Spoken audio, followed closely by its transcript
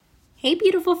Hey,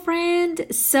 beautiful friend.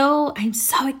 So I'm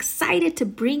so excited to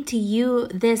bring to you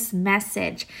this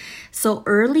message. So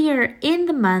earlier in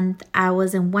the month, I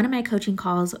was in one of my coaching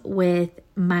calls with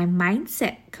my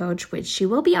mindset coach, which she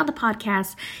will be on the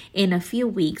podcast in a few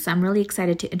weeks. I'm really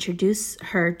excited to introduce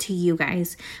her to you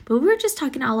guys. But we were just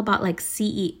talking all about like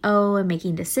CEO and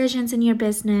making decisions in your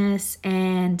business.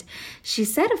 And she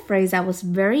said a phrase that was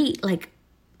very like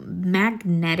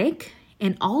magnetic.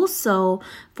 And also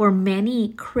for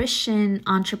many Christian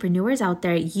entrepreneurs out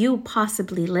there, you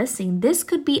possibly listening, this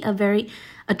could be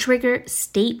a trigger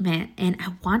statement. And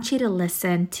I want you to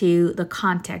listen to the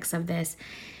context of this.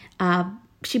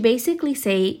 She basically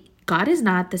say, God is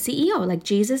not the CEO. Like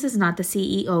Jesus is not the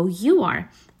CEO, you are.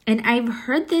 And I've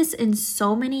heard this in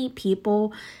so many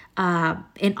people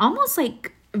in almost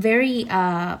like very...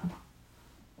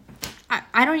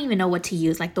 I don't even know what to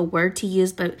use, like the word to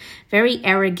use, but very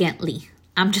arrogantly.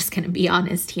 I'm just going to be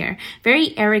honest here.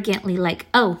 Very arrogantly like,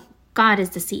 oh, God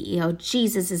is the CEO.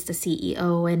 Jesus is the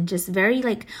CEO. And just very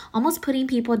like almost putting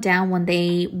people down when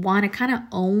they want to kind of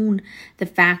own the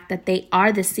fact that they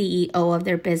are the CEO of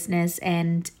their business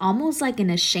and almost like in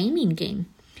a shaming game.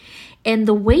 And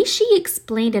the way she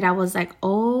explained it, I was like,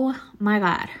 oh my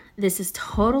God, this is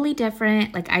totally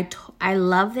different. Like I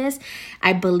love this.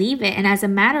 I believe it. And as a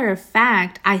matter of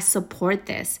fact, I support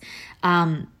this.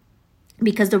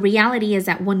 Because the reality is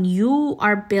that when you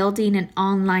are building an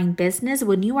online business,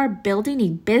 when you are building a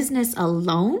business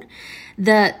alone,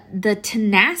 the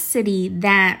tenacity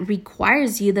that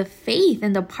requires you, the faith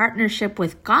and the partnership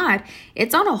with God,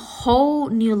 it's on a whole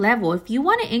new level. If you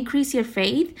want to increase your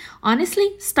faith,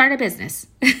 honestly, start a business.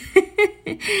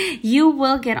 You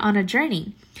will get on a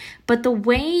journey. But the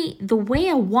way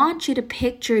I want you to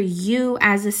picture you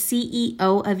as a CEO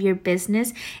of your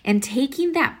business and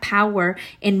taking that power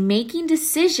and making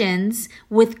decisions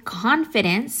with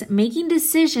confidence, making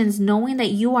decisions knowing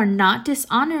that you are not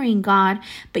dishonoring God,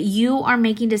 but you are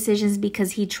making decisions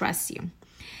because He trusts you.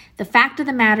 The fact of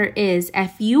the matter is,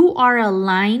 if you are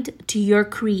aligned to your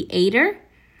Creator,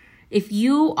 if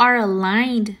you are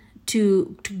aligned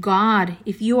to God,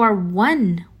 if you are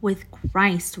one with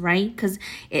Christ, right? Because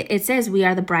it says we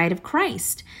are the bride of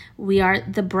Christ. We are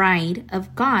the bride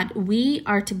of God. We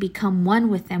are to become one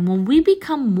with Him. When we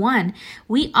become one,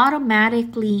 we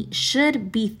automatically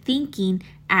should be thinking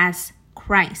as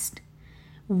Christ.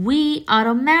 We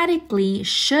automatically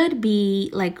should be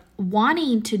like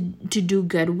wanting to do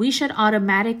good. We should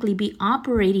automatically be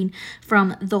operating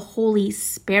from the Holy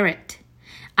Spirit.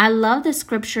 I love the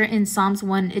scripture in Psalms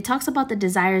 1. It talks about the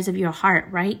desires of your heart,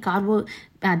 right? God will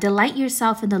delight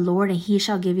yourself in the Lord and He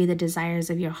shall give you the desires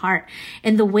of your heart.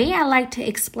 And the way I like to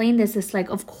explain this is like,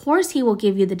 of course He will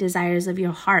give you the desires of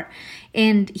your heart.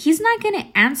 And He's not going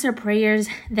to answer prayers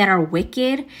that are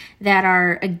wicked, that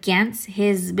are against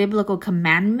His biblical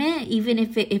commandment, even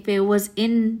if it was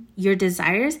in your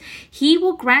desires. He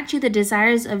will grant you the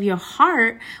desires of your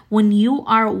heart when you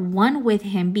are one with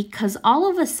Him, because all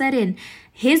of a sudden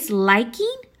His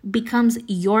liking becomes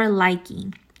your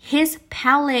liking. His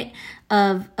palette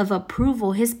of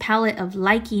approval, His palette of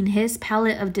liking, His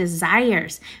palette of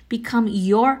desires become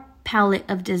your palette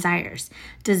of desires.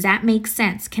 Does that make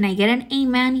sense? Can I get an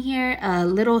amen here? A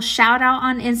little shout out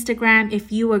on Instagram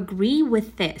if you agree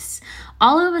with this.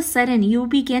 All of a sudden, you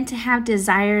begin to have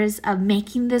desires of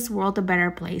making this world a better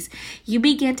place. You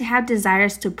begin to have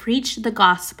desires to preach the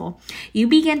gospel. You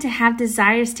begin to have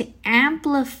desires to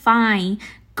amplify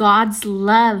God's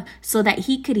love so that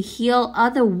He could heal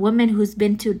other women who's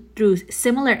been through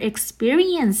similar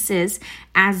experiences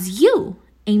as you.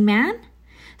 Amen?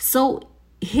 So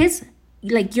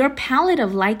your palette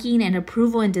of liking and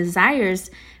approval and desires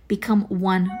become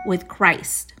one with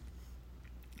Christ.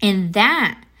 And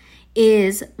that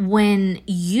is when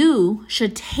you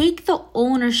should take the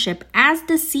ownership as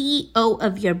the CEO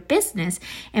of your business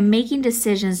and making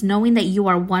decisions knowing that you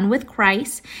are one with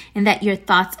Christ and that your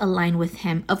thoughts align with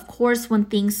Him. Of course, when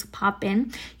things pop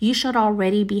in, you should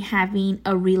already be having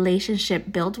a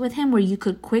relationship built with Him where you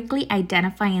could quickly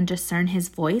identify and discern His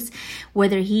voice,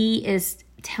 whether He is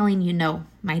telling you, no,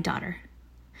 my daughter,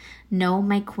 no,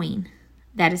 my queen,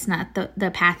 that is not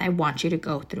the path I want you to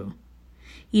go through.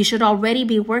 You should already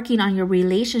be working on your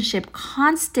relationship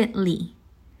constantly,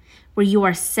 where you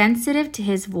are sensitive to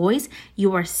His voice,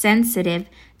 you are sensitive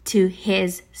to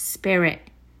His Spirit.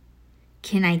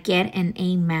 Can I get an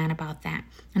amen about that?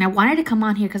 And I wanted to come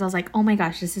on here because I was like, oh my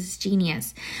gosh, this is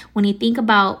genius. When you think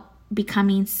about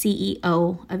becoming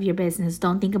CEO of your business,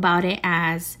 don't think about it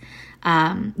as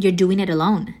you're doing it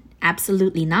alone.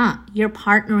 Absolutely not. You're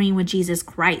partnering with Jesus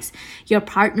Christ. You're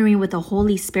partnering with the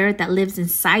Holy Spirit that lives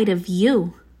inside of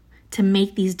you to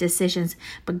make these decisions,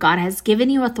 but God has given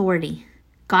you authority.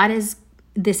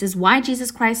 This is why Jesus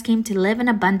Christ came to live an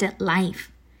abundant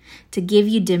life, to give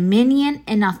you dominion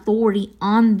and authority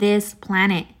on this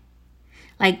planet.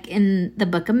 Like in the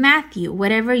book of Matthew,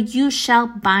 whatever you shall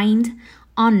bind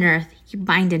on earth, you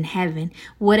bind in heaven.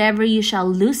 Whatever you shall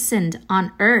loosen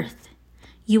on earth,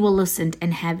 you will loosen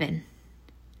in heaven.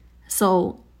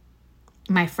 So,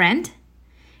 my friend,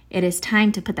 it is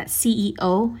time to put that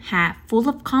CEO hat full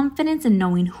of confidence in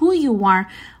knowing who you are,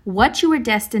 what you were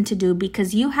destined to do,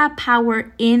 because you have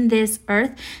power in this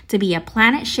earth to be a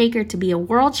planet shaker, to be a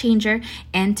world changer,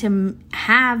 and to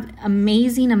have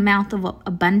amazing amount of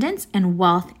abundance and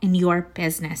wealth in your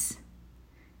business.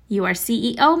 You are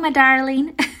CEO, my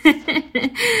darling.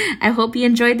 I hope you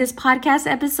enjoyed this podcast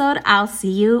episode. I'll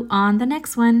see you on the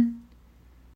next one.